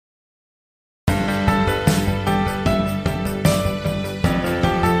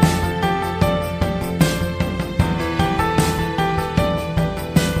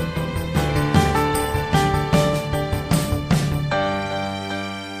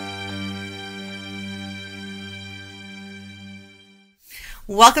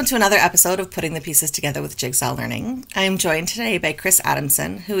Welcome to another episode of Putting the Pieces Together with Jigsaw Learning. I am joined today by Chris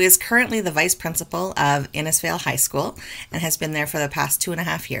Adamson, who is currently the Vice Principal of Innisfail High School and has been there for the past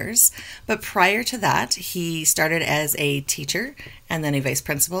 2.5 years. But prior to that, he started as a teacher and then a Vice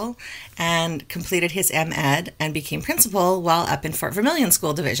Principal and completed his MEd and became Principal while up in Fort Vermilion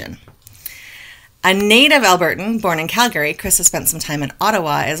School Division. A native Albertan, born in Calgary, Chris has spent some time in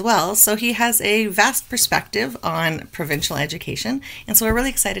Ottawa as well, so he has a vast perspective on provincial education, and so we're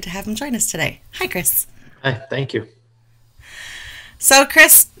really excited to have him join us today. Hi, Chris. Hi, thank you. So,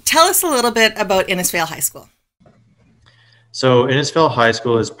 Chris, tell us a little bit about Innisfail High School. So Innisfail High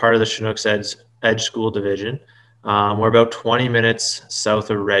School is part of the Chinooks Edge School Division. We're about 20 minutes south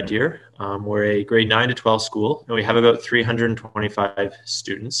of Red Deer. We're a grade 9 to 12 school, and we have about 325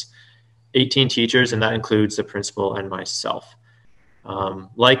 students. 18 teachers, and that includes the principal and myself.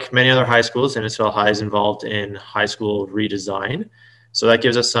 Like many other high schools, Innisfail High is involved in high school redesign. So that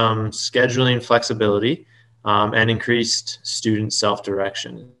gives us some scheduling flexibility and increased student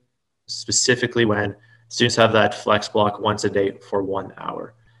self-direction, specifically when students have that flex block once a day for 1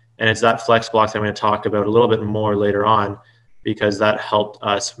 hour. And it's that flex block that I'm going to talk about a little bit more later on, because that helped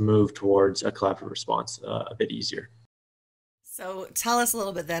us move towards a collaborative response a bit easier. So tell us a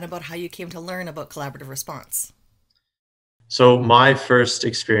little bit then about how you came to learn about collaborative response. So my first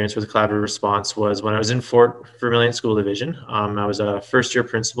experience with collaborative response was when I was in Fort Vermilion School Division. I was a first-year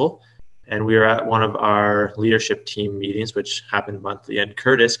principal, and we were at one of our leadership team meetings, which happened monthly, and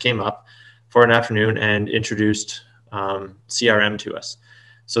Curtis came up for an afternoon and introduced CRM to us.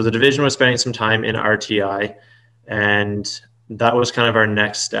 So the division was spending some time in RTI, and that was kind of our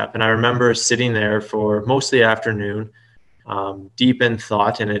next step. And I remember sitting there for most of the afternoon, deep in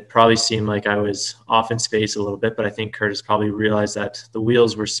thought, and it probably seemed like I was off in space a little bit, but I think Curtis probably realized that the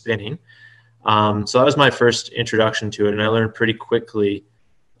wheels were spinning. So that was my first introduction to it, and I learned pretty quickly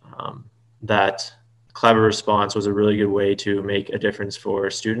that collaborative response was a really good way to make a difference for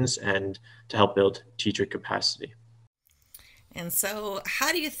students and to help build teacher capacity. And so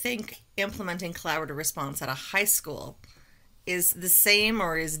how do you think implementing collaborative response at a high school is the same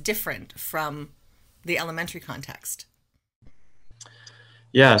or is different from the elementary context?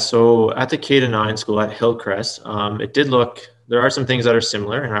 Yeah, so at the K-9 school at Hillcrest, there are some things that are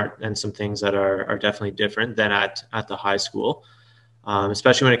similar and some things that are definitely different than at the high school,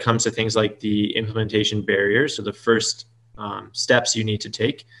 especially when it comes to things like the implementation barriers. So the first steps you need to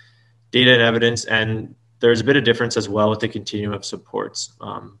take, data and evidence, and there's a bit of difference as well with the continuum of supports,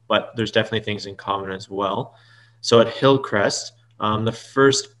 but there's definitely things in common as well. So at Hillcrest, the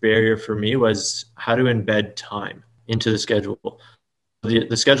first barrier for me was how to embed time into the schedule.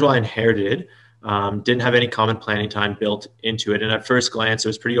 The schedule I inherited didn't have any common planning time built into it. And at first glance, it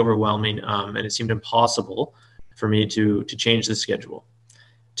was pretty overwhelming, and it seemed impossible for me to change the schedule,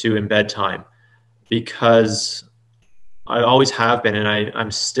 to embed time, because I always have been, and I'm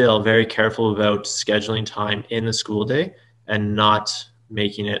still very careful about scheduling time in the school day and not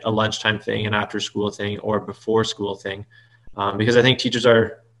making it a lunchtime thing, an after school thing, or before school thing, because I think teachers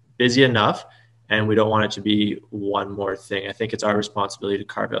are busy enough and we don't want it to be one more thing. I think it's our responsibility to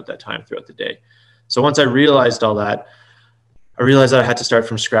carve out that time throughout the day. So once I realized all that, I realized that I had to start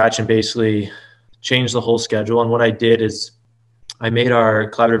from scratch and basically change the whole schedule. And what I did is I made our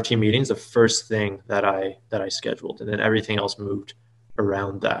collaborative team meetings the first thing that I scheduled, and then everything else moved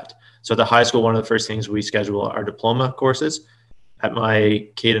around that. So at the high school, one of the first things we schedule are diploma courses. At my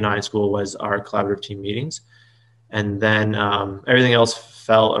K-9 school was our collaborative team meetings. And then everything else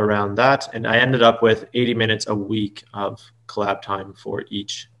fell around that. And I ended up with 80 minutes a week of collab time for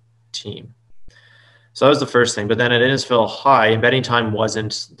each team. So that was the first thing. But then at Innisfail High, embedding time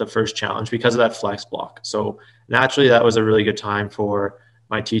wasn't the first challenge because of that flex block. So naturally, that was a really good time for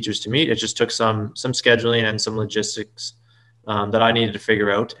my teachers to meet. It just took some scheduling and some logistics that I needed to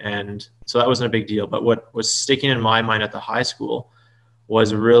figure out. And so that wasn't a big deal. But what was sticking in my mind at the high school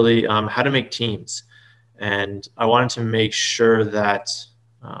was really how to make teams. And I wanted to make sure that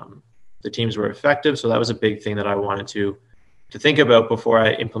the teams were effective. So that was a big thing that I wanted to think about before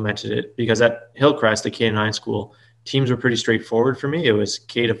I implemented it. Because at Hillcrest, the K-9 school, teams were pretty straightforward for me. It was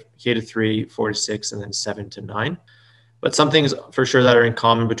K to 3, 4 to 6, and then 7 to 9. But some things for sure that are in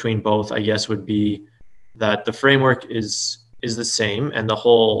common between both, I guess, would be that the framework is the same, and the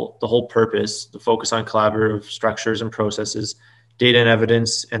whole purpose, the focus on collaborative structures and processes, data and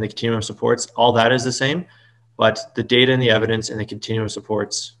evidence, and the continuum of supports, all that is the same, but the data and the evidence and the continuum of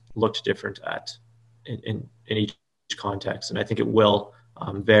supports looked different in each context. And I think it will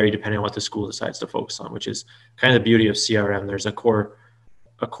vary depending on what the school decides to focus on, which is kind of the beauty of CRM. There's a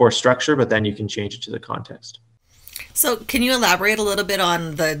core structure, but then you can change it to the context. So, can you elaborate a little bit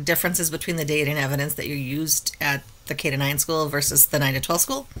on the differences between the data and evidence that you used at the K to 9 school versus the 9 to 12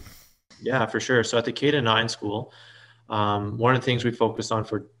 school? Yeah, for sure. So at the K to 9 school, one of the things we focused on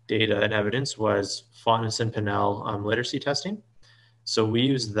for data and evidence was Fontes and Pinnell literacy testing. So we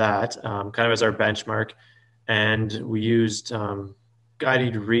used that kind of as our benchmark, and we used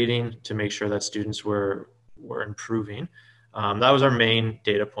guided reading to make sure that students were improving. That was our main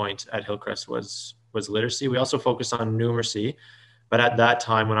data point at Hillcrest was literacy. We also focused on numeracy, but at that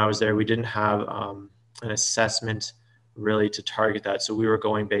time when I was there, we didn't have an assessment really to target that. So we were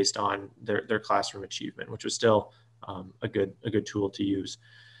going based on their classroom achievement, which was still a good tool to use.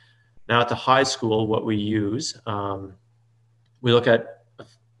 Now at the high school, what we use, we look at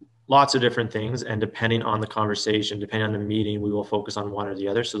lots of different things, and depending on the conversation, depending on the meeting, we will focus on one or the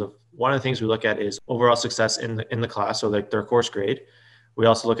other. So one of the things we look at is overall success in the class, so like their course grade. We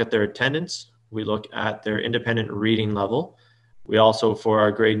also look at their attendance. We look at their independent reading level. We also, for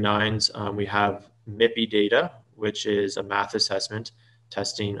our grade nines, we have MIPI data, which is a math assessment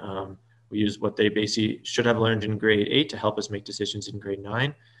testing. We use what they basically should have learned in grade 8 to help us make decisions in grade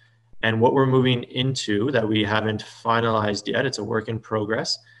 9. And what we're moving into that we haven't finalized yet, it's a work in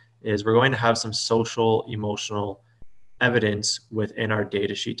progress, is we're going to have some social emotional evidence within our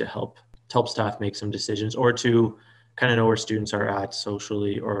data sheet to help staff make some decisions or to kind of know where students are at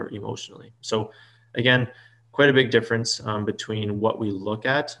socially or emotionally. So again, quite a big difference between what we look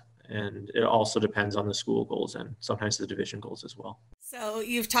at, and it also depends on the school goals and sometimes the division goals as well. So,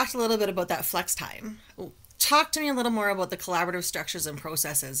 you've talked a little bit about that flex time. Talk to me a little more about the collaborative structures and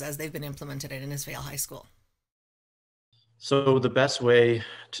processes as they've been implemented at Innisfail High School. So the best way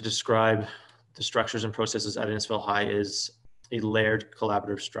to describe the structures and processes at Innisfail High is a layered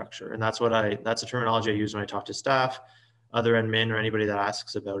collaborative structure. And that's a terminology I use when I talk to staff, other admin, or anybody that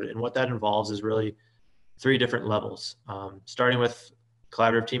asks about it. And what that involves is really three different levels, starting with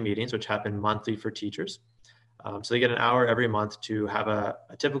collaborative team meetings, which happen monthly for teachers. So they get an hour every month to have a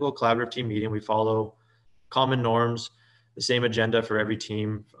typical collaborative team meeting. We follow common norms, the same agenda for every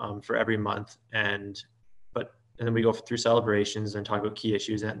team for every month. And then we go through celebrations and talk about key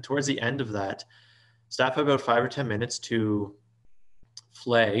issues. And towards the end of that, staff have about 5 or 10 minutes to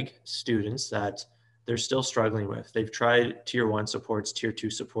flag students that they're still struggling with. They've tried tier 1 supports, tier 2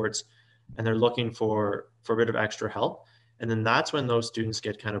 supports, and they're looking for a bit of extra help. And then that's when those students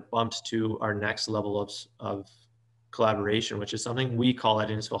get kind of bumped to our next level of collaboration, which is something we call at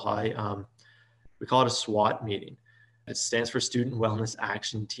Innisfail High. We call it a SWAT meeting. It stands for Student Wellness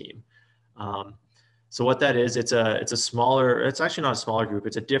Action Team. So what that is, it's actually not a smaller group,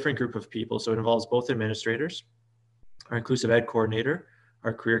 it's a different group of people. So it involves both administrators, our inclusive ed coordinator,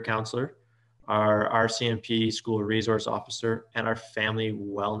 our career counselor, our RCMP school resource officer, and our family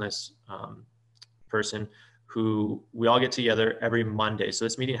wellness person, who we all get together every Monday. So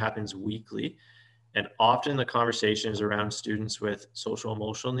this meeting happens weekly. And often the conversation is around students with social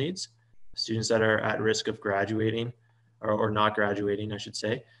emotional needs, students that are at risk of graduating or not graduating, I should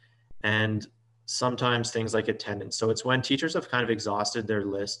say. And sometimes things like attendance. So it's when teachers have kind of exhausted their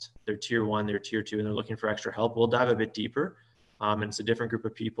list, their tier 1, their tier 2, and they're looking for extra help. We'll dive a bit deeper. And it's a different group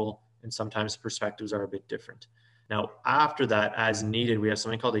of people, and sometimes perspectives are a bit different. Now, after that, as needed, we have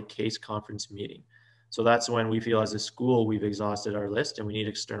something called a case conference meeting. So that's when we feel as a school, we've exhausted our list and we need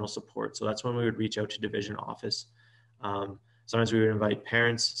external support. So that's when we would reach out to division office. Sometimes we would invite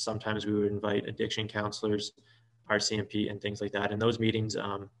parents, sometimes we would invite addiction counselors, RCMP, and things like that. And those meetings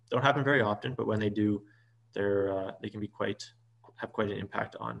don't happen very often, but when they do, they can have quite an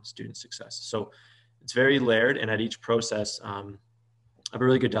impact on student success. So it's very layered, and at each process, I have a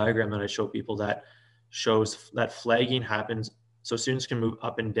really good diagram that I show people that shows that flagging happens so students can move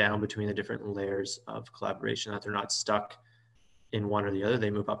up and down between the different layers of collaboration, that they're not stuck in one or the other.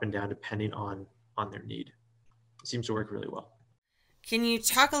 They move up and down depending on their need. It seems to work really well. Can you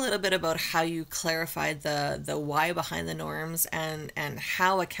talk a little bit about how you clarified the why behind the norms and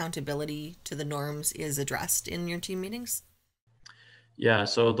how accountability to the norms is addressed in your team meetings? Yeah,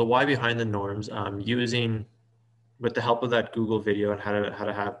 so the why behind the norms, using with the help of that Google video on how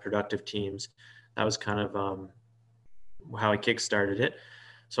to have productive teams, that was kind of how I kickstarted it.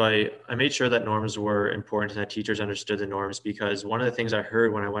 So I made sure that norms were important and that teachers understood the norms, because one of the things I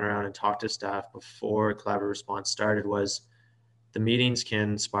heard when I went around and talked to staff before collaborative response started was the meetings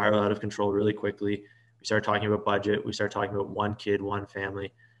can spiral out of control really quickly. We start talking about budget. We start talking about one kid, one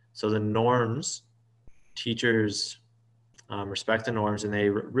family. So the norms, teachers respect the norms, and they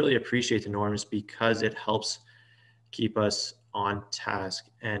really appreciate the norms because it helps keep us on task,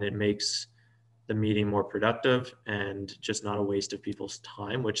 and it makes the meeting more productive and just not a waste of people's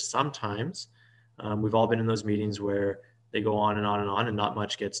time, which sometimes We've all been in those meetings where they go on and on and on and not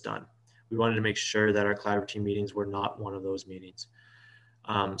much gets done. We wanted to make sure that our collaborative team meetings were not one of those meetings.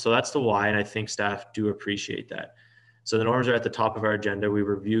 So that's the why, and I think staff do appreciate that. So the norms are at the top of our agenda. We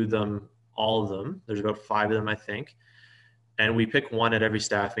review them, all of them. There's about 5 of them, I think. And we pick one at every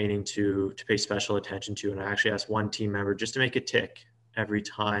staff meeting to pay special attention to. And I actually asked one team member just to make a tick every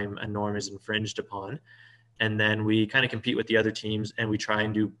time a norm is infringed upon. And then we kind of compete with the other teams, and we try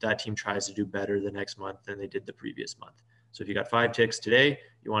and that team tries to do better the next month than they did the previous month. So if you got 5 ticks today,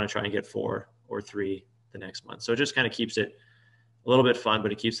 you want to try and get 4 or 3 the next month. So it just kind of keeps it a little bit fun,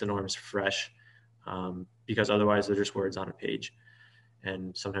 but it keeps the norms fresh, because otherwise they're just words on a page,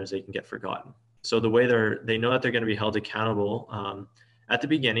 and sometimes they can get forgotten. So the way they know that they're going to be held accountable. At the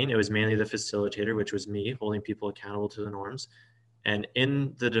beginning, it was mainly the facilitator, which was me, holding people accountable to the norms. And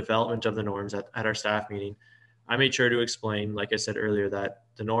in the development of the norms at our staff meeting, I made sure to explain, like I said earlier, that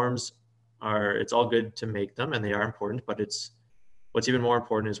the norms it's all good to make them and they are important, but what's even more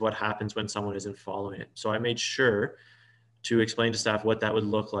important is what happens when someone isn't following it. So I made sure to explain to staff what that would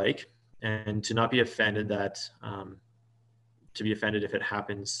look like, and to not be offended to be offended if it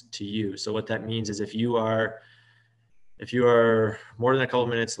happens to you. So what that means is if you are more than a couple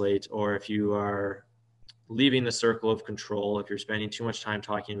minutes late, or if you are leaving the circle of control, if you're spending too much time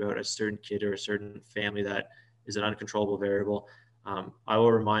talking about a certain kid or a certain family that is an uncontrollable variable, I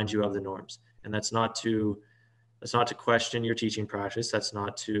will remind you of the norms. And that's not to question your teaching practice. That's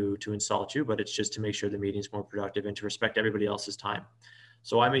not to insult you, but it's just to make sure the meeting's more productive and to respect everybody else's time.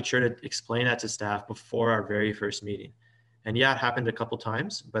 So I made sure to explain that to staff before our very first meeting. And yeah, it happened a couple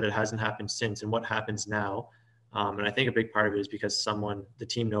times, but it hasn't happened since. And what happens now, and I think a big part of it is because the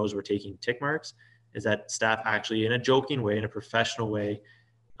team knows we're taking tick marks, is that staff actually, in a joking way, in a professional way,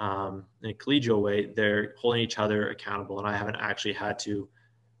 in a collegial way, they're holding each other accountable. And I haven't actually had to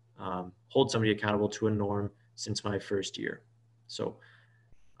hold somebody accountable to a norm since my first year. So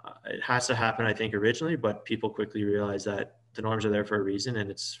it has to happen, I think, originally, but people quickly realize that the norms are there for a reason,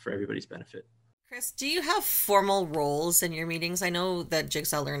 and it's for everybody's benefit. Chris, do you have formal roles in your meetings? I know that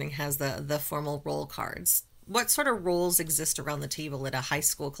Jigsaw Learning has the formal role cards. What sort of roles exist around the table at a high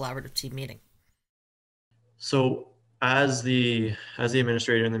school collaborative team meeting? So as the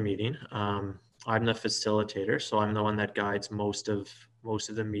administrator in the meeting, I'm the facilitator, so I'm the one that guides most of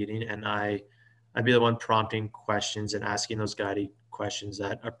the meeting, and I'd be the one prompting questions and asking those guiding questions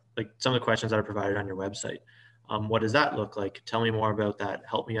that are like some of the questions that are provided on your website. What does that look like? Tell me more about that.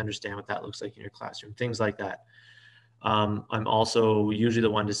 Help me understand what that looks like in your classroom. Things like that. I'm also usually the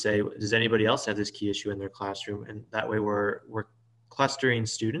one to say, does anybody else have this key issue in their classroom? And that way we're clustering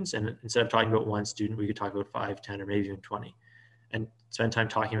students, and instead of talking about one student, we could talk about 5, 10, or maybe even 20, and spend time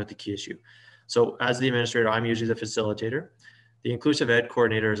talking about the key issue. So as the administrator, I'm usually the facilitator. The inclusive ed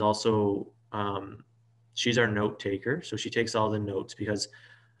coordinator is also, she's our note taker. So she takes all the notes, because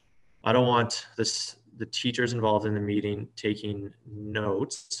I don't want the teachers involved in the meeting taking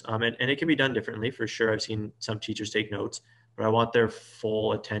notes. And it can be done differently for sure. I've seen some teachers take notes, but I want their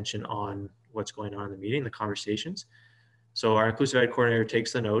full attention on what's going on in the meeting, the conversations. So our inclusive ed coordinator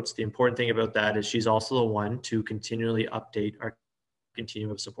takes the notes. The important thing about that is she's also the one to continually update our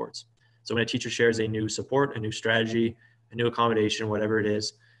continuum of supports. So when a teacher shares a new support, a new strategy, a new accommodation, whatever it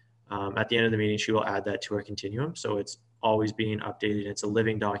is, at the end of the meeting, she will add that to our continuum. So it's always being updated. It's a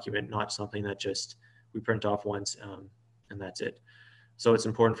living document, not something that just we print off once and that's it. So it's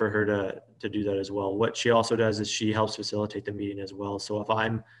important for her to do that as well. What she also does is she helps facilitate the meeting as well. So if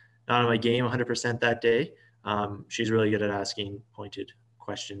I'm not on my game 100% that day, she's really good at asking pointed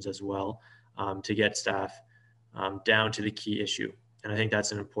questions as well, to get staff down to the key issue. And I think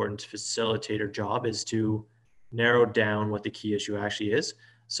that's an important facilitator job, is to narrow down what the key issue actually is,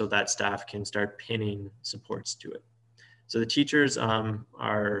 so that staff can start pinning supports to it. So the teachers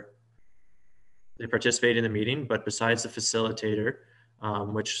they participate in the meeting, but besides the facilitator,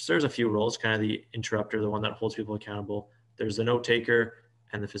 which serves a few roles, kind of the interrupter, the one that holds people accountable, there's the note taker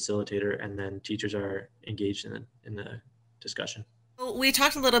and the facilitator, and then teachers are engaged in the discussion. We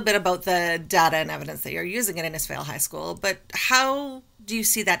talked a little bit about the data and evidence that you're using at Innisfail High School, but how do you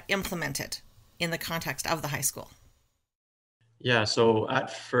see that implemented in the context of the high school? Yeah, so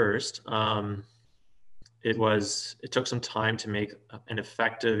at first, it took some time to make an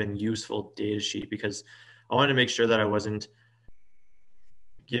effective and useful data sheet, because I wanted to make sure that I wasn't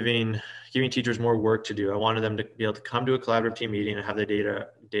giving teachers more work to do. I wanted them to be able to come to a collaborative team meeting and have the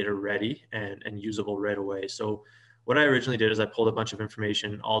data ready and usable right away. So what I originally did is I pulled a bunch of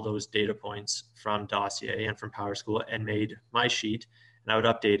information, all those data points from Dossier and from PowerSchool, and made my sheet, and I would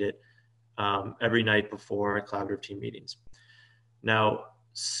update it every night before collaborative team meetings. Now,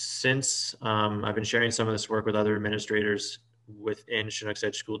 Since I've been sharing some of this work with other administrators within Chinook's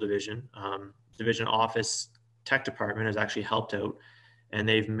Edge School Division, Division Office Tech Department has actually helped out, and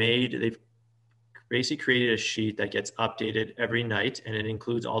they've basically created a sheet that gets updated every night, and it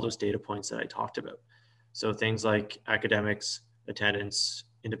includes all those data points that I talked about. So things like academics, attendance,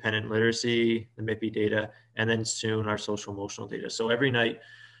 independent literacy, the MIPI data, and then soon our social emotional data. So every night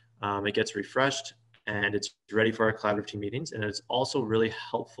it gets refreshed and it's ready for our collaborative team meetings. And it's also really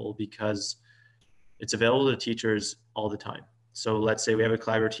helpful because it's available to teachers all the time. So let's say we have a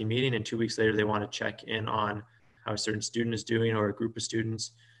collaborative team meeting and 2 weeks later they want to check in on how a certain student is doing or a group of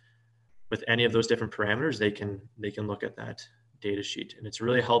students. With any of those different parameters, they can look at that data sheet. And it's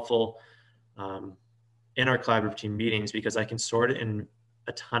really helpful in our collaborative team meetings because I can sort it in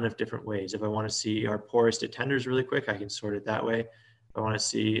a ton of different ways. If I want to see our poorest attenders really quick, I can sort it that way. If I want to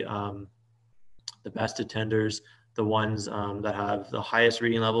see the best attenders, the ones that have the highest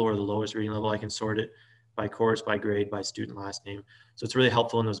reading level or the lowest reading level, I can sort it by course, by grade, by student last name. So it's really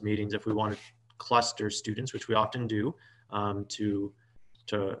helpful in those meetings if we want to cluster students, which we often do, to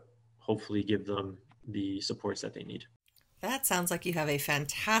hopefully give them the supports that they need. That sounds like you have a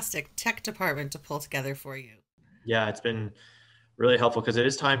fantastic tech department to pull together for you. Yeah, it's been really helpful because it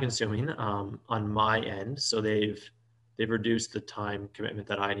is time consuming on my end. So they've reduced the time commitment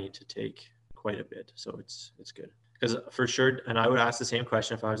that I need to take quite a bit. So it's good because for sure. And I would ask the same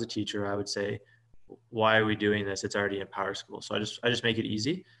question if I was a teacher. I would say, why are we doing this? It's already in PowerSchool. So I just make it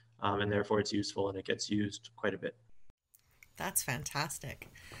easy, and therefore it's useful and it gets used quite a bit. That's fantastic.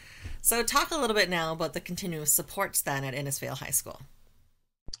 So talk a little bit now about the continuous supports then at Innisfail High School.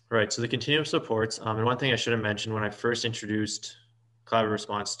 Right. So the continuum supports, and one thing I should have mentioned when I first introduced Collaborative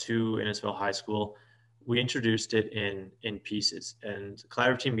Response to Innisfail High School, we introduced it in pieces. And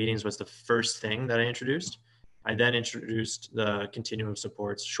collaborative team meetings was the first thing that I introduced. I then introduced the continuum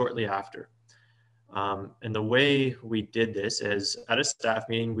supports shortly after. And the way we did this is at a staff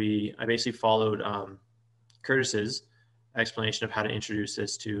meeting, I basically followed Curtis's explanation of how to introduce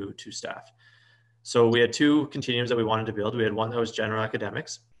this to staff. So we had two continuums that we wanted to build. We had one that was general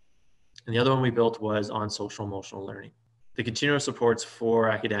academics, and the other one we built was on social emotional learning. The continuum supports for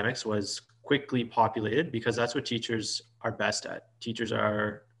academics was quickly populated because that's what teachers are best at.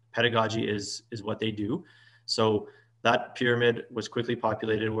 Pedagogy is what they do. So that pyramid was quickly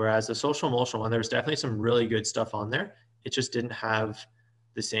populated, whereas the social emotional one, there was definitely some really good stuff on there. It just didn't have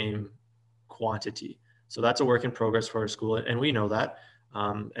the same quantity. So that's a work in progress for our school, and we know that.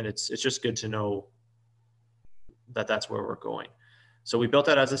 And it's just good to know that that's where we're going. So we built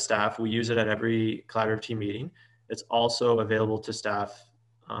that as a staff. We use it at every collaborative team meeting. It's also available to staff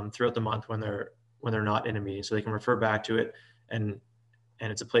throughout the month when they're not in a meeting, so they can refer back to it, and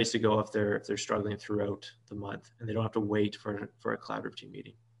it's a place to go if they're struggling throughout the month, and they don't have to wait for a collaborative team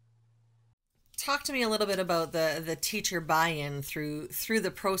meeting. Talk to me a little bit about the teacher buy-in through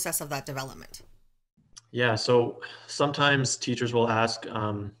the process of that development. Yeah, so sometimes teachers will ask,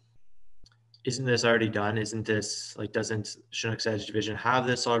 isn't this already done? Isn't this doesn't Chinook's Edge Division have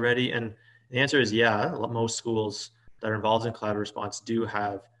this already? And the answer is yeah. Most schools that are involved in collaborative response do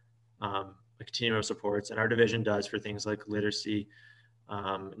have a continuum of supports, and our division does for things like literacy,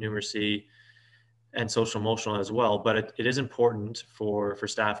 numeracy, and social emotional as well. But it is important for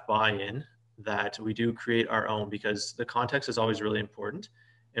staff buy-in that we do create our own, because the context is always really important.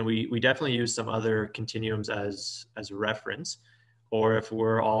 And we definitely use some other continuums as a reference. Or if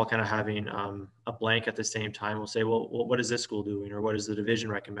we're all kind of having a blank at the same time, we'll say, well, what is this school doing? Or what does the division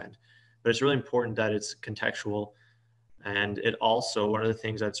recommend? But it's really important that it's contextual. And it also, one of the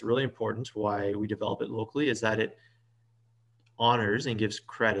things that's really important why we develop it locally is that it honors and gives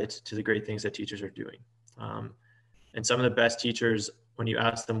credit to the great things that teachers are doing. And some of the best teachers, when you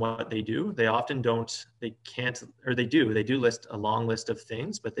ask them what they do, they often don't, they can't, or they do list a long list of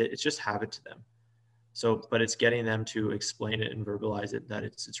things, but it's just habit to them. So, but it's getting them to explain it and verbalize it, that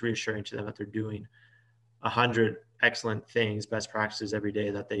it's reassuring to them that they're doing 100 excellent things, best practices every day,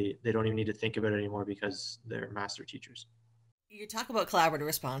 that they don't even need to think about it anymore because they're master teachers. You talk about collaborative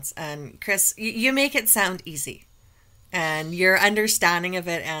response, and Chris, you make it sound easy. And your understanding of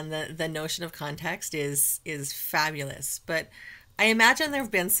it and the notion of context is fabulous. But I imagine there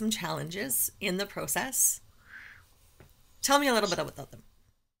have been some challenges in the process. Tell me a little bit about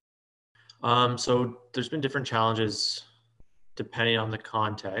them. So there's been different challenges depending on the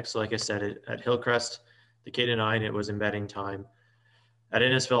context. So like I said, at Hillcrest, the K-9, it was embedding time. At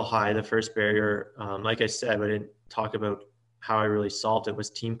Innisfail High, the first barrier, like I said, but I didn't talk about how I really solved it, was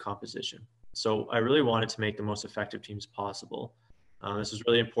team composition. So I really wanted to make the most effective teams possible. This was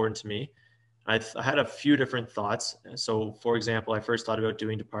really important to me. I had a few different thoughts. So, for example, I first thought about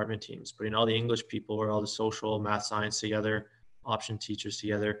doing department teams, putting all the English people or all the social, math, science together, option teachers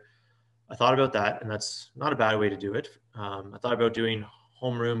together. I thought about that, and that's not a bad way to do it. I thought about doing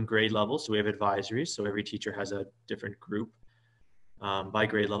homeroom grade level. So we have advisories. So every teacher has a different group by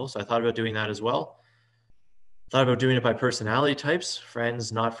grade level. So I thought about doing that as well. Thought about doing it by personality types,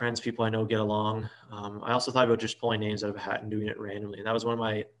 friends, not friends, people I know get along. I also thought about just pulling names out of a hat and doing it randomly. And that was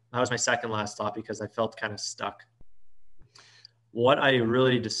my second last thought because I felt kind of stuck. What I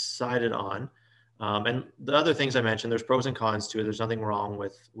really decided on, and the other things I mentioned, there's pros and cons to it. There's nothing wrong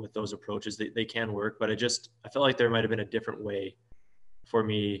with those approaches. They can work, but I felt like there might have been a different way for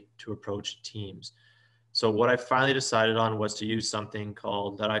me to approach teams. So what I finally decided on was to use something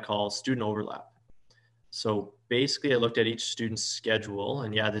that I call student overlap. So basically, I looked at each student's schedule,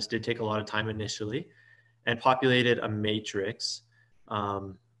 and yeah, this did take a lot of time initially, and populated a matrix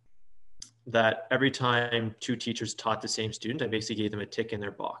um, that every time two teachers taught the same student, I basically gave them a tick in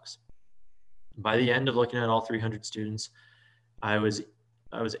their box. By the end of looking at all 300 students, I was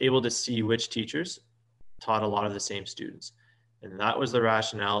able to see which teachers taught a lot of the same students, and that was the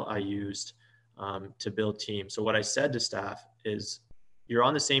rationale I used to build teams. So what I said to staff is, you're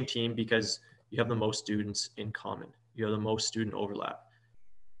on the same team because you have the most students in common. You have the most student overlap.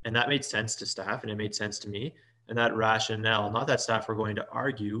 And that made sense to staff and it made sense to me. And that rationale, not that staff were going to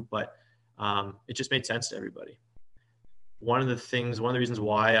argue, but it just made sense to everybody. One of the reasons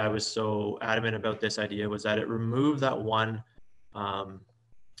why I was so adamant about this idea was that it removed that one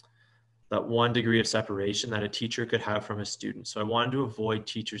degree of separation that a teacher could have from a student. So I wanted to avoid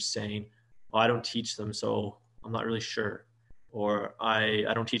teachers saying, oh, I don't teach them, so I'm not really sure. Or I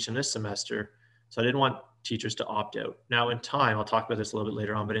don't teach them this semester, so I didn't want teachers to opt out. Now in time, I'll talk about this a little bit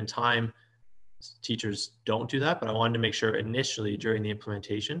later on, but in time, teachers don't do that. But I wanted to make sure initially during the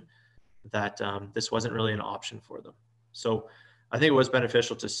implementation that this wasn't really an option for them. So I think it was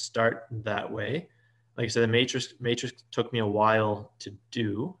beneficial to start that way. Like I said, the matrix took me a while to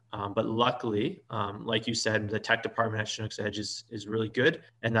do, but luckily, like you said, the tech department at Chinook's Edge is really good,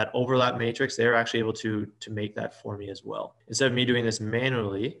 and that overlap matrix, they're actually able to make that for me as well. Instead of me doing this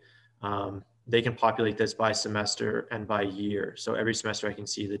manually, they can populate this by semester and by year. So every semester, I can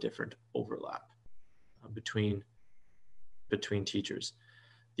see the different overlap between teachers.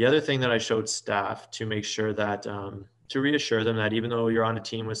 The other thing that I showed staff to make sure that to reassure them that even though you're on a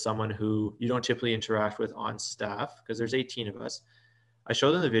team with someone who you don't typically interact with on staff, because there's 18 of us, I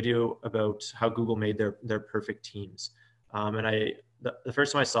showed them the video about how Google made their perfect teams. And the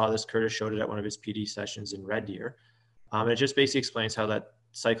first time I saw this, Curtis showed it at one of his PD sessions in Red Deer. It just basically explains how that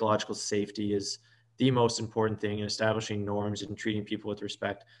psychological safety is the most important thing in establishing norms and treating people with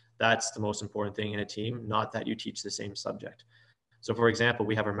respect. That's the most important thing in a team, not that you teach the same subject. So for example,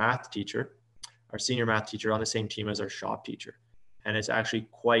 we have our math teacher, our senior math teacher on the same team as our shop teacher. And it's actually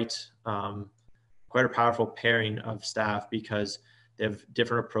quite a powerful pairing of staff because they have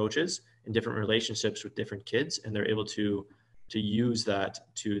different approaches and different relationships with different kids, and they're able to use that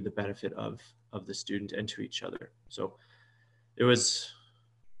to the benefit of the student and to each other. So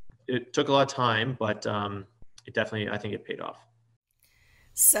it took a lot of time, but it definitely, I think it paid off.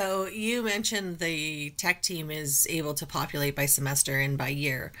 So you mentioned the tech team is able to populate by semester and by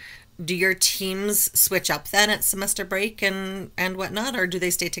year. Do your teams switch up then at semester break and whatnot, or do they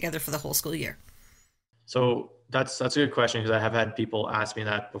stay together for the whole school year? So that's a good question because I have had people ask me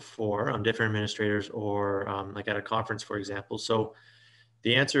that before, different administrators or like at a conference, for example. So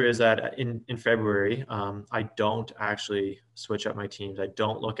the answer is that in February, I don't actually switch up my teams. I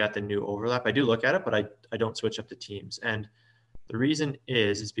don't look at the new overlap. I do look at it, but I don't switch up the teams. And the reason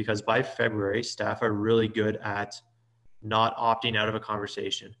is because by February, staff are really good at not opting out of a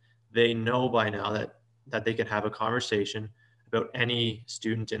conversation. They know by now that they can have a conversation about any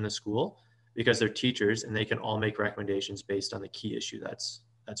student in the school because they're teachers and they can all make recommendations based on the key issue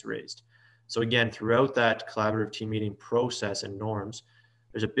that's raised. So again, throughout that collaborative team meeting process and norms,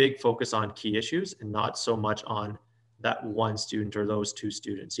 there's a big focus on key issues and not so much on that one student or those two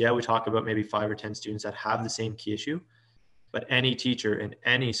students. Yeah, we talk about maybe 5 or 10 students that have the same key issue, but any teacher in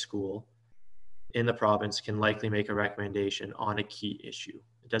any school in the province can likely make a recommendation on a key issue.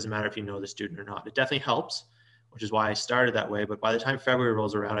 It doesn't matter if you know the student or not. It definitely helps, which is why I started that way. But by the time February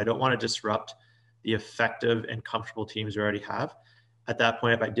rolls around, I don't want to disrupt the effective and comfortable teams we already have. At that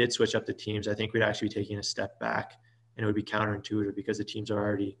point, if I did switch up the teams, I think we'd actually be taking a step back and it would be counterintuitive because the teams are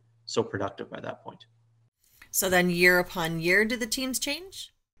already so productive by that point. So then year upon year, do the teams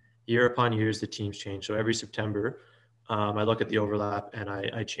change? Year upon year, the teams change. So every September, I look at the overlap and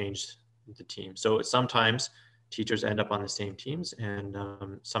I change the team. So sometimes teachers end up on the same teams and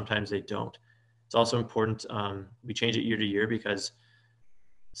sometimes they don't. It's also important, we change it year to year because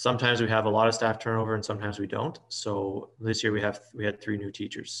sometimes we have a lot of staff turnover and sometimes we don't. So this year we had 3 new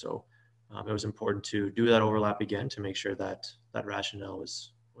teachers. So it was important to do that overlap again to make sure that that rationale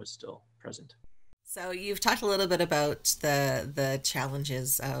was still present. So you've talked a little bit about the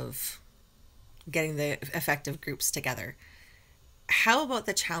challenges of getting the effective groups together. How about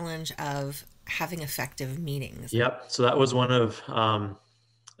the challenge of having effective meetings? Yep. So that was one of,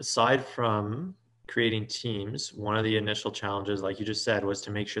 aside from creating teams, one of the initial challenges, like you just said, was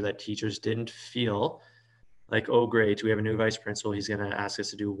to make sure that teachers didn't feel like, oh, great, we have a new vice principal. He's going to ask us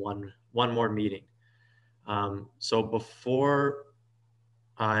to do one more meeting. So before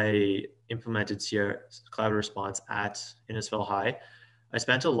I implemented Sierra Cloud Response at Innisfil High, I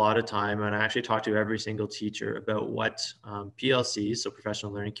spent a lot of time and I actually talked to every single teacher about what PLCs, so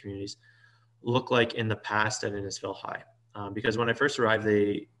professional learning communities, look like in the past at Innisfil High. Because when I first arrived,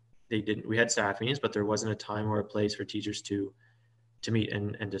 they didn't. We had staff meetings, but there wasn't a time or a place for teachers to meet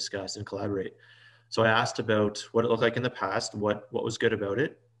and discuss and collaborate. So I asked about what it looked like in the past, what was good about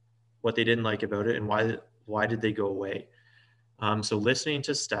it, what they didn't like about it, and why did they go away. So listening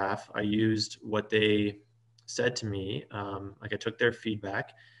to staff, I used what they said to me. Like I took their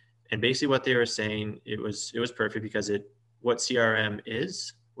feedback, and basically what they were saying, it was perfect because what CRM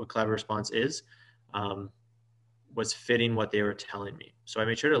is, what Collaborative Response is, was fitting what they were telling me. So I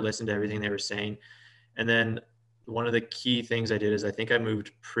made sure to listen to everything they were saying, and then one of the key things I did is I think I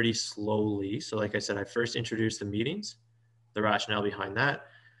moved pretty slowly. So like I said, I first introduced the meetings, the rationale behind that.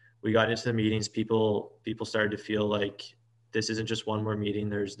 We got into the meetings. People started to feel like this isn't just one more meeting.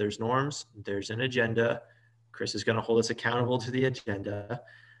 There's norms. There's an agenda. Chris is going to hold us accountable to the agenda.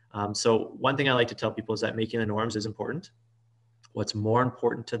 So one thing I like to tell people is that making the norms is important. What's more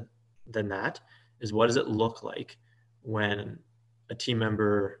important than that is what does it look like when a team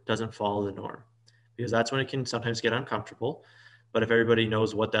member doesn't follow the norm? Because that's when it can sometimes get uncomfortable. But if everybody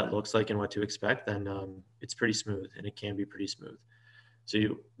knows what that looks like and what to expect, then it's pretty smooth, and it can be pretty smooth. So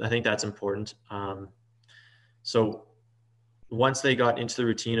I think that's important. So once they got into the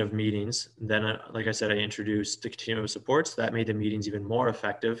routine of meetings, then like I said, I introduced the continuum of supports. That made the meetings even more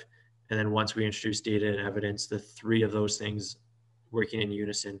effective. And then once we introduced data and evidence, the 3 of those things working in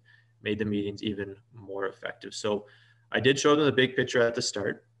unison made the meetings even more effective. So I did show them the big picture at the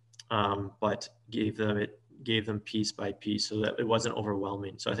start, but gave them piece by piece so that it wasn't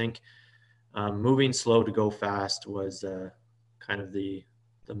overwhelming. So I think moving slow to go fast was kind of the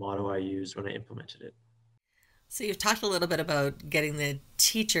motto I used when I implemented it. So you've talked a little bit about getting the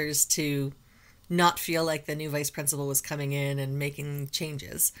teachers to not feel like the new vice principal was coming in and making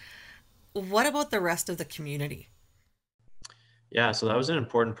changes. What about the rest of the community? Yeah, so that was an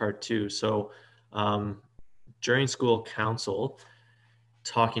important part too. So during school council,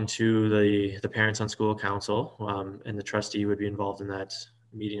 talking to the parents on school council, and the trustee would be involved in that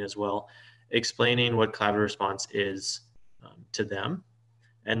meeting as well, explaining what collaborative response is to them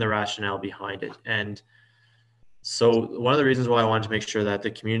and the rationale behind it. And so one of the reasons why I wanted to make sure that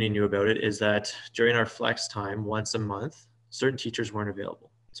the community knew about it is that during our flex time, once a month, certain teachers weren't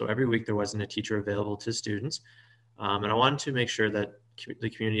available. So every week there wasn't a teacher available to students. And I wanted to make sure that the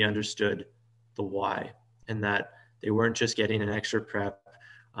community understood the why, and that they weren't just getting an extra prep,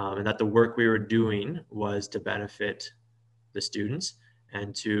 and that the work we were doing was to benefit the students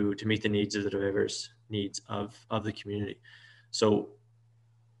and to meet the needs of the diverse needs of the community. So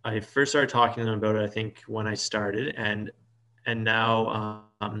I first started talking to them about it, I think, when I started, and now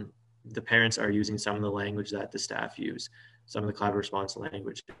the parents are using some of the language that the staff use, some of the collaborative response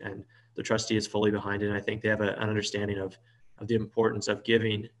language, and the trustee is fully behind it. And I think they have an understanding of the importance of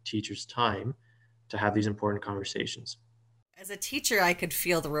giving teachers time to have these important conversations. As a teacher, I could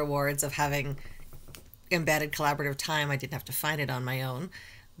feel the rewards of having embedded collaborative time. I didn't have to find it on my own.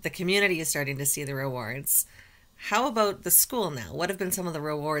 The community is starting to see the rewards. How about the school now? What have been some of the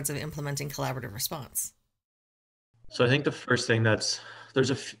rewards of implementing collaborative response? So I think the first thing there's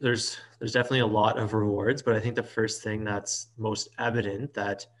definitely a lot of rewards, but I think the first thing that's most evident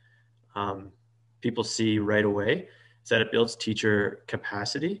that people see right away is that it builds teacher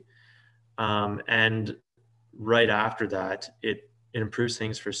capacity, and right after that, it improves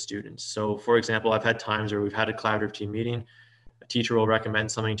things for students. So, for example, I've had times where we've had a collaborative team meeting. A teacher will recommend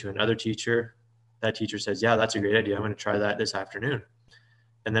something to another teacher. That teacher says, "Yeah, that's a great idea. I'm going to try that this afternoon."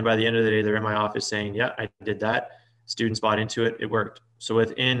 And then by the end of the day, they're in my office saying, "Yeah, I did that. Students bought into it. It worked." So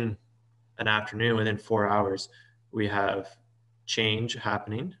within an afternoon, within 4 hours, we have change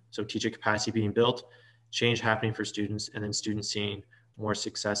happening. So teacher capacity being built, change happening for students, and then students seeing more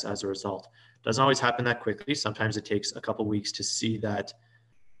success as a result. Doesn't always happen that quickly. Sometimes it takes a couple weeks to see that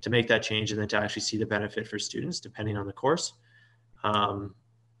to make that change and then to actually see the benefit for students depending on the course. Um,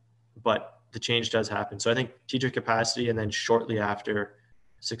 but the change does happen. So I think teacher capacity and then shortly after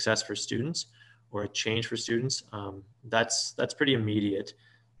success for students or a change for students, that's pretty immediate.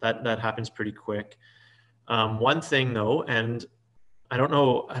 That happens pretty quick. One thing though, and I don't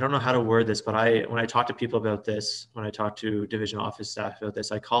know how to word this, but when I talk to people about this, when I talk to division office staff about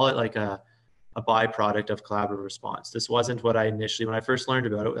this, I call it like a byproduct of collaborative response. This wasn't what I initially, when I first learned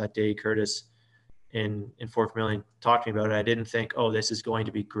about it that day, Curtis in Fort Vermilion talked to me about it, I didn't think, oh, this is going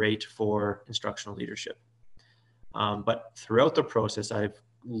to be great for instructional leadership. But throughout the process, I've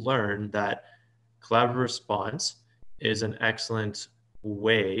learned that collaborative response is an excellent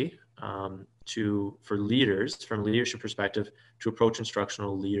way for leaders, from a leadership perspective, to approach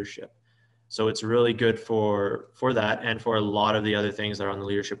instructional leadership. So it's really good for that and for a lot of the other things that are on the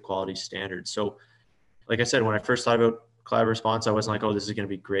leadership quality standards. So like I said, when I first thought about collaborative response, I wasn't like, oh, this is going to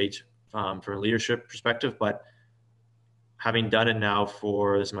be great from a leadership perspective. But having done it now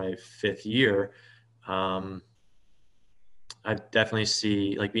this is my 5th year, I definitely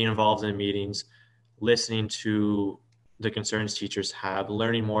see like being involved in meetings, listening to the concerns teachers have,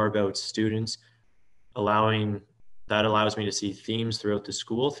 learning more about students, that allows me to see themes throughout the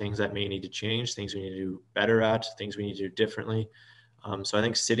school, things that may need to change, things we need to do better at, things we need to do differently. So I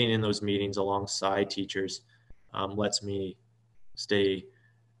think sitting in those meetings alongside teachers lets me stay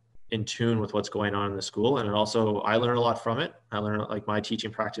in tune with what's going on in the school. And I learn a lot from it. I learn, like, my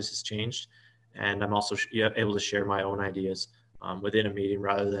teaching practice has changed, and I'm also able to share my own ideas within a meeting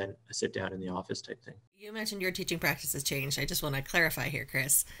rather than a sit down in the office type thing. You mentioned your teaching practice has changed. I just want to clarify here,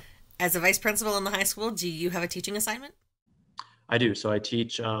 Chris. As a vice principal in the high school, do you have a teaching assignment? I do. So I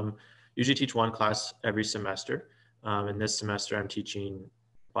usually teach one class every semester. And this semester I'm teaching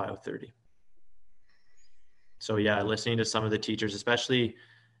Bio 30. So yeah, listening to some of the teachers, especially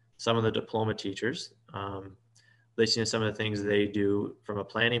some of the diploma teachers, listening to some of the things they do from a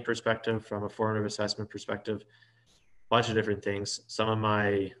planning perspective, from a formative assessment perspective, a bunch of different things. Some of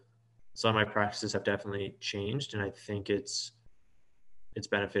my practices have definitely changed, and I think it's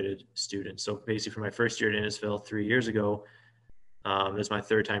benefited students. So basically, for my first year at Innisfil 3 years ago, this is my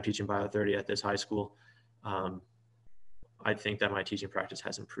 3rd time teaching Bio 30 at this high school. I think that my teaching practice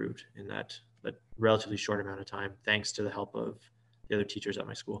has improved in that relatively short amount of time, thanks to the help of the other teachers at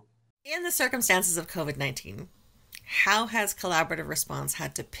my school. In the circumstances of COVID-19, how has collaborative response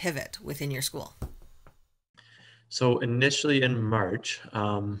had to pivot within your school? So initially in March,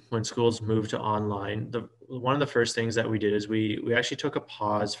 when schools moved to online, one of the first things that we did is we actually took a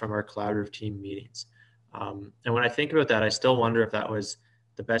pause from our collaborative team meetings. And when I think about that, I still wonder if that was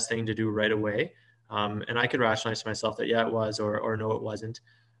the best thing to do right away. And I could rationalize to myself that, yeah, it was, or no, it wasn't.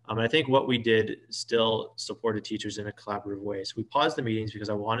 And I think what we did still supported teachers in a collaborative way. So we paused the meetings because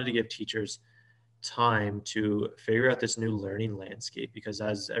I wanted to give teachers time to figure out this new learning landscape, because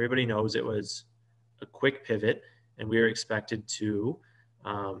as everybody knows, it was a quick pivot and we were expected to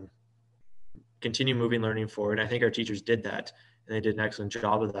continue moving learning forward. I think our teachers did that, and they did an excellent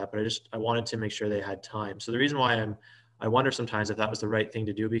job of that, but I wanted to make sure they had time. So the reason why I wonder sometimes if that was the right thing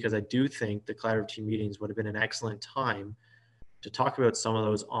to do, because I do think the collaborative team meetings would have been an excellent time to talk about some of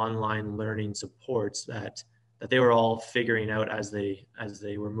those online learning supports that they were all figuring out as they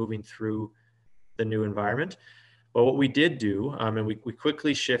were moving through the new environment. But what we did do, and we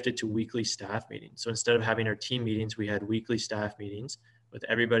quickly shifted to weekly staff meetings. So instead of having our team meetings, we had weekly staff meetings with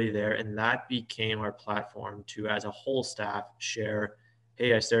everybody there, and that became our platform to, as a whole staff, share,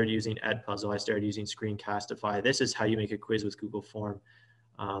 hey, I started using Edpuzzle, I started using Screencastify, this is how you make a quiz with Google Form.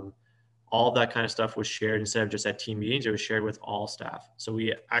 All of that kind of stuff was shared instead of just at team meetings, it was shared with all staff. So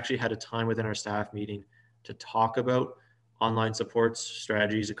we actually had a time within our staff meeting to talk about online supports,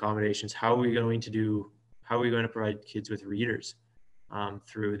 strategies, accommodations. How are we going to provide kids with readers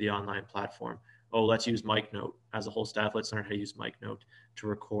through the online platform? Oh, let's use MicNote. As a whole staff, let's learn how to use MicNote to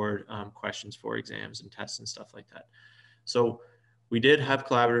record questions for exams and tests and stuff like that. So we did have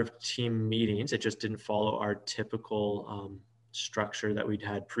collaborative team meetings. It just didn't follow our typical structure that we'd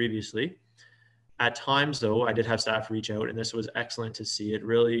had previously. At times, though, I did have staff reach out, and this was excellent to see. It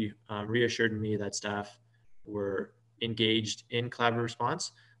really reassured me that staff were engaged in collaborative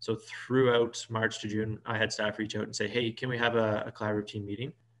response. So throughout March to June, I had staff reach out and say, hey, can we have a collaborative team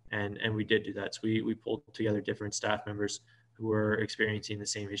meeting? And we did do that. So we pulled together different staff members who were experiencing the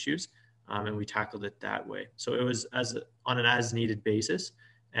same issues, and we tackled it that way. So it was on an as needed basis,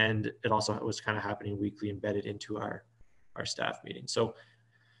 and it also was kind of happening weekly, embedded into our staff meeting. So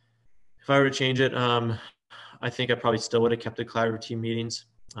if I were to change it, I think I probably still would have kept the collaborative team meetings,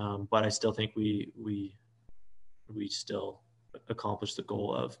 but I still think we still accomplish the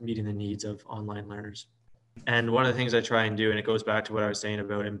goal of meeting the needs of online learners. And one of the things I try and do, and it goes back to what I was saying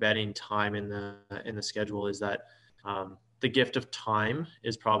about embedding time in the schedule, is that the gift of time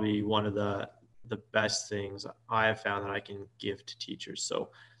is probably one of the best things I have found that I can give to teachers. So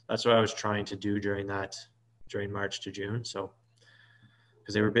that's what I was trying to do during March to June. So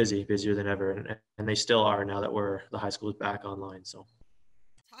because they were busier than ever, and they still are now that the high school is back online. So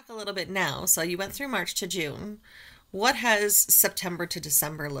Talk a little bit now. So you went through March to June. What has September to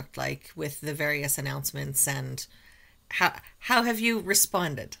December looked like with the various announcements, and how have you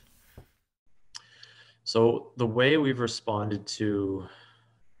responded? So the way we've responded to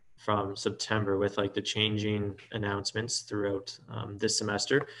from September with like the changing announcements throughout this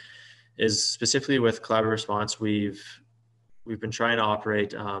semester is specifically with collaborative response. We've been trying to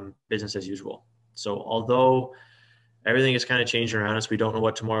operate business as usual. So although everything is kind of changing around us, we don't know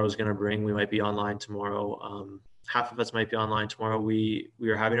what tomorrow is going to bring. We might be online tomorrow. Half of us might be online tomorrow. We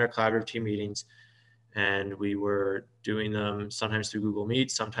were having our collaborative team meetings, and we were doing them sometimes through Google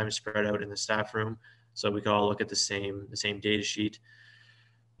Meet, sometimes spread out in the staff room, so we could all look at the same data sheet.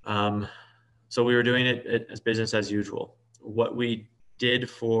 So we were doing it as business as usual. What we did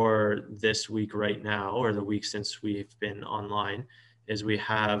for this week right now, or the week since we've been online, is we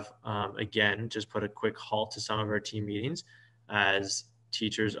have, again, just put a quick halt to some of our team meetings as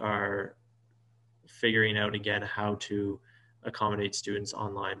teachers are figuring out again how to accommodate students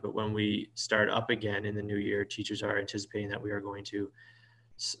online. But when we start up again in the new year, teachers are anticipating that we are going to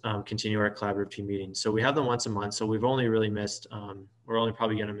continue our collaborative team meetings. So we have them once a month. So we've only really missed, we're only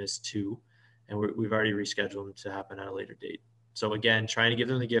probably going to miss two, and we've already rescheduled them to happen at a later date. So again, trying to give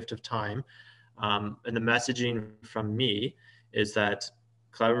them the gift of time. And the messaging from me is that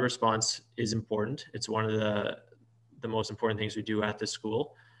collaborative response is important. It's one of the most important things we do at the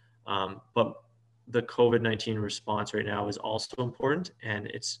school. But the COVID-19 response right now is also important, and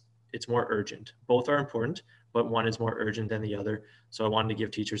it's more urgent. Both are important, but one is more urgent than the other. So I wanted to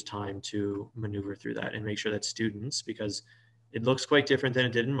give teachers time to maneuver through that and make sure that students, because it looks quite different than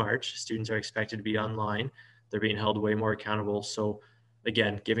it did in March, students are expected to be online. They're being held way more accountable. So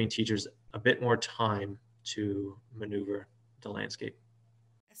again, giving teachers a bit more time to maneuver the landscape.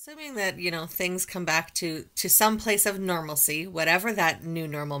 Assuming that, things come back to some place of normalcy, whatever that new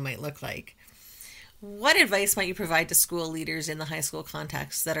normal might look like, what advice might you provide to school leaders in the high school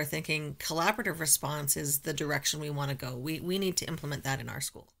context that are thinking collaborative response is the direction we want to go? We need to implement that in our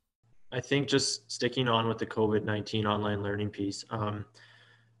school. I think just sticking on with the COVID-19 online learning piece,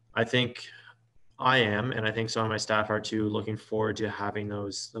 I think I am, and I think some of my staff are too, looking forward to having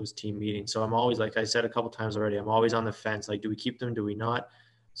those team meetings. So I'm always, like I said a couple times already, I'm always on the fence. Like, do we keep them? Do we not?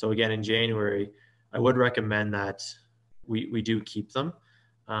 So again, in January, I would recommend that we do keep them.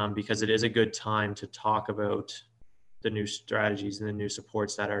 Because it is a good time to talk about the new strategies and the new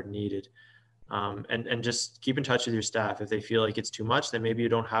supports that are needed. And just keep in touch with your staff. If they feel like it's too much, then maybe you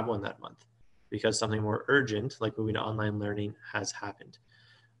don't have one that month because something more urgent, like moving to online learning, has happened.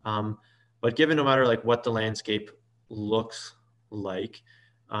 But given no matter like what the landscape looks like,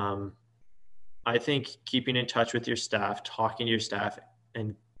 I think keeping in touch with your staff, talking to your staff,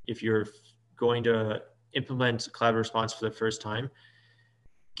 and if you're going to implement collaborative response for the first time,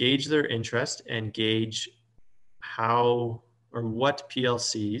 gauge their interest and gauge how or what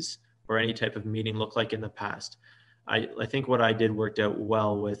PLCs or any type of meeting look like in the past. I think what I did worked out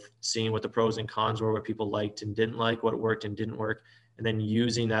well with seeing what the pros and cons were, what people liked and didn't like, what worked and didn't work, and then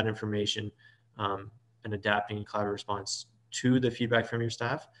using that information and adapting collaborative response to the feedback from your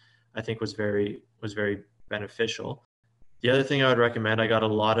staff, I think was very beneficial. The other thing I would recommend, I got a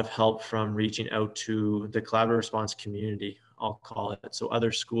lot of help from reaching out to the collaborative response community, I'll call it. So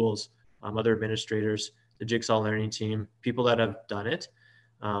other schools, other administrators, the Jigsaw Learning team, people that have done it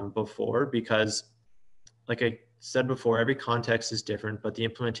before, because like I said before, every context is different, but the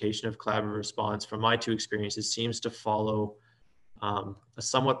implementation of collaborative response from my two experiences seems to follow a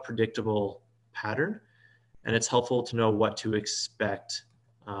somewhat predictable pattern, and it's helpful to know what to expect.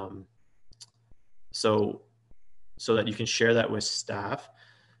 So that you can share that with staff.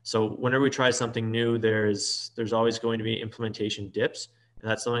 So whenever we try something new, there's always going to be implementation dips. And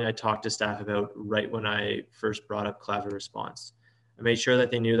that's something I talked to staff about right when I first brought up collaborative response. I made sure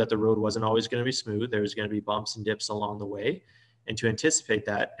that they knew that the road wasn't always going to be smooth. There was going to be bumps and dips along the way, and to anticipate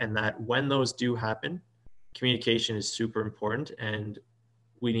that, and that when those do happen, communication is super important, and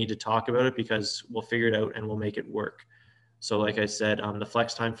we need to talk about it because we'll figure it out and we'll make it work. So like I said, the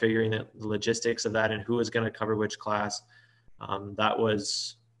flex time, figuring out the logistics of that and who is going to cover which class, that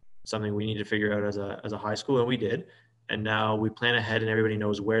was something we needed to figure out as a high school, and we did. And now we plan ahead and everybody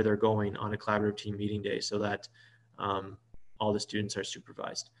knows where they're going on a collaborative team meeting day, so that all the students are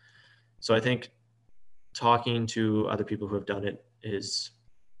supervised. So I think talking to other people who have done it is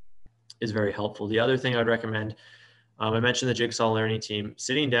very helpful. The other thing I'd recommend, I mentioned the Jigsaw Learning team.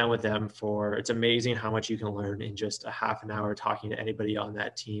 Sitting down with them it's amazing how much you can learn in just a half an hour talking to anybody on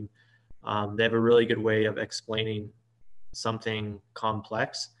that team. They have a really good way of explaining something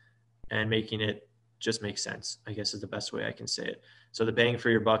complex and making it just make sense, I guess is the best way I can say it. So the bang for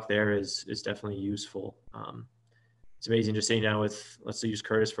your buck there is definitely useful. It's amazing just sitting down with, let's use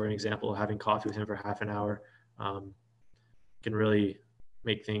Curtis for an example, having coffee with him for half an hour can really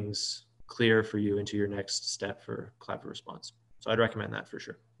make things clear for you into your next step for collaborative response. So I'd recommend that for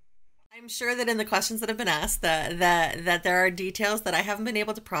sure. I'm sure that in the questions that have been asked that there are details that I haven't been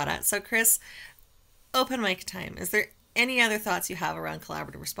able to prod at. So Chris, open mic time. Is there any other thoughts you have around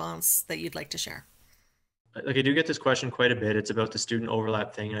collaborative response that you'd like to share? Like, I do get this question quite a bit. It's about the student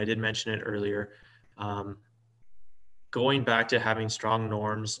overlap thing, and I did mention it earlier. Going back to having strong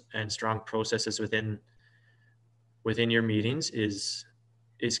norms and strong processes within your meetings is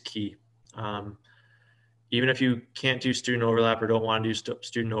key. Even if you can't do student overlap or don't want to do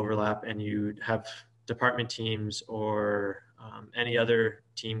student overlap, and you have department teams or any other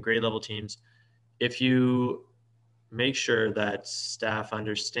team, grade level teams, if you make sure that staff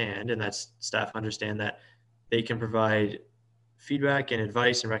understand that they can provide feedback and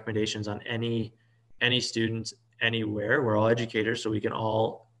advice and recommendations on any students anywhere. We're all educators, so we can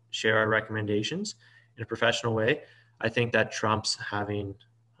all share our recommendations in a professional way. I think that trumps having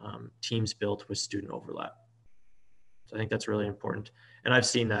teams built with student overlap. So I think that's really important. And I've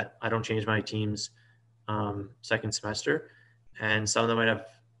seen that. I don't change my teams second semester, and some of them might have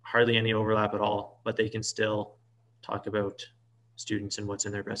hardly any overlap at all, but they can still talk about students and what's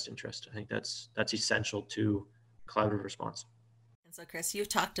in their best interest. I think that's essential to collaborative response. And so Chris, you've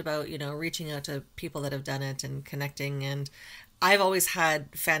talked about, reaching out to people that have done it and connecting, and I've always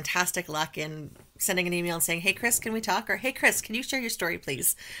had fantastic luck in sending an email and saying, "Hey Chris, can we talk?" or "Hey Chris, can you share your story,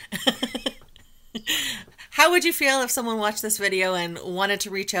 please?" How would you feel if someone watched this video and wanted to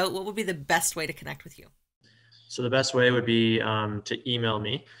reach out? What would be the best way to connect with you? So the best way would be to email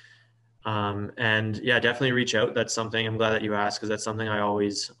me. And yeah, definitely reach out. That's something I'm glad that you asked, because that's something I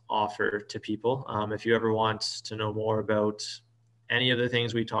always offer to people. If you ever want to know more about any of the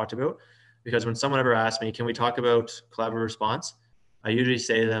things we talked about, because when someone ever asks me, can we talk about collaborative response? I usually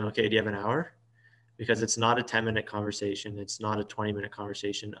say to them, okay, do you have an hour? Because it's not a 10-minute conversation. It's not a 20-minute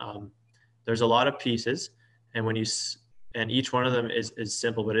conversation. There's a lot of pieces, and and each one of them is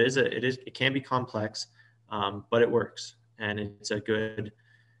simple, but it can be complex, but it works. And it's a good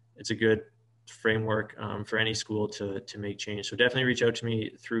framework for any school to make change. So definitely reach out to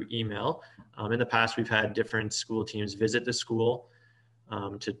me through email. In the past, we've had different school teams visit the school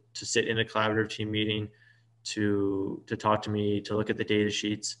to sit in a collaborative team meeting, to talk to me, to look at the data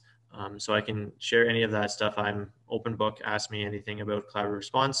sheets. So I can share any of that stuff. I'm open book. Ask me anything about collaborative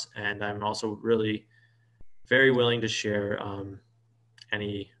response, and I'm also really very willing to share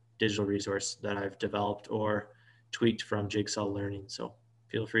any digital resource that I've developed or tweaked from Jigsaw Learning. So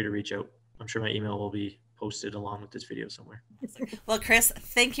feel free to reach out. I'm sure my email will be posted along with this video somewhere. Well, Chris,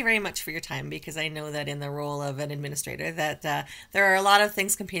 thank you very much for your time, because I know that in the role of an administrator that there are a lot of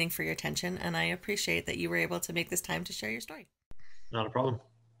things competing for your attention, and I appreciate that you were able to make this time to share your story. Not a problem.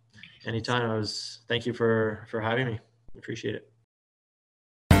 Anytime. Thank you for having me. Appreciate it.